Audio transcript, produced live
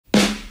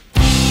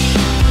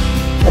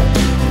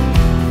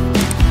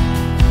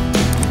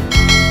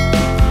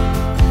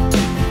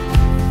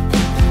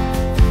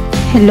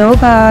Hello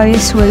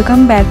guys,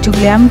 welcome back to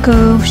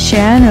Glamcurves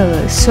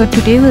channel. So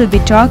today we'll be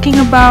talking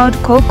about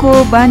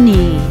Coco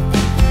Bunnie.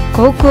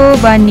 Coco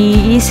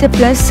Bunnie is a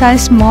plus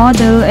size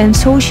model and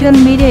social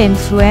media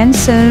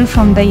influencer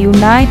from the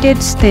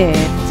United States.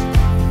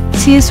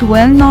 She is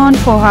well known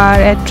for her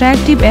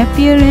attractive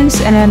appearance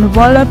and a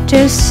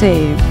voluptuous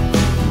shape.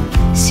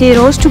 She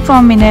rose to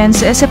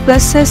prominence as a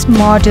plus size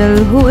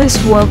model who has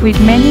worked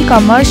with many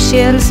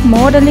commercials,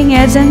 modeling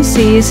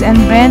agencies and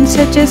brands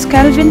such as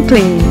Calvin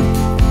Klein.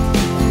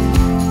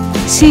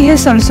 She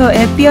has also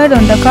appeared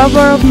on the cover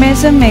of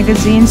major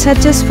magazines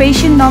such as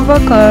Fashion Nova,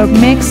 Curve,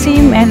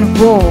 Maxim and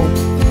Vogue.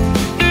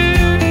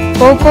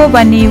 Coco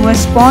Bunnie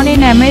was born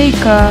in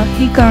America.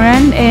 Her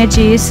current age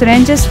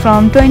ranges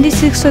from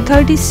 26 to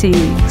 36.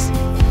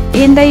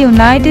 In the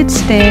United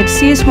States,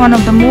 she is one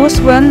of the most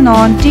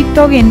well-known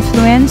TikTok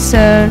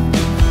influencers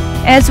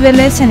as well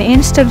as an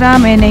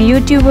Instagram and a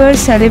YouTuber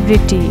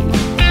celebrity.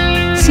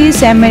 She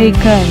is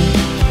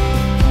American.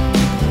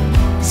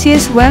 She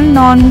is well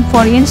known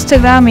for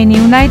Instagram in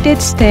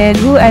United States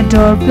who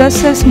adore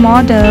plus-size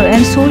model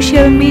and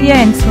social media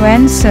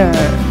influencer.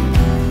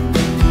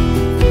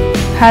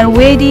 Her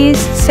weight is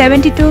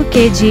 72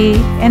 kg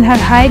and her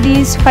height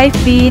is 5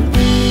 feet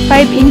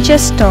 5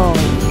 inches tall.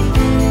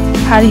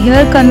 Her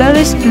hair color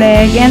is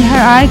black and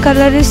her eye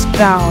color is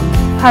brown.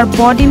 Her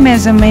body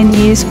measurement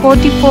is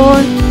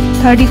 44,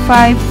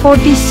 35,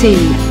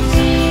 46.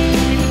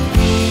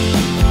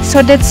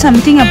 So that's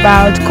something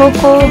about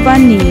Coco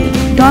Bunnie.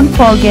 Don't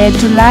forget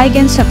to like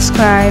and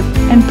subscribe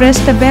and press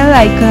the bell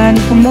icon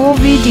for more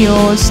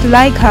videos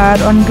like her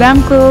on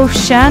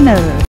Glamcurves channel.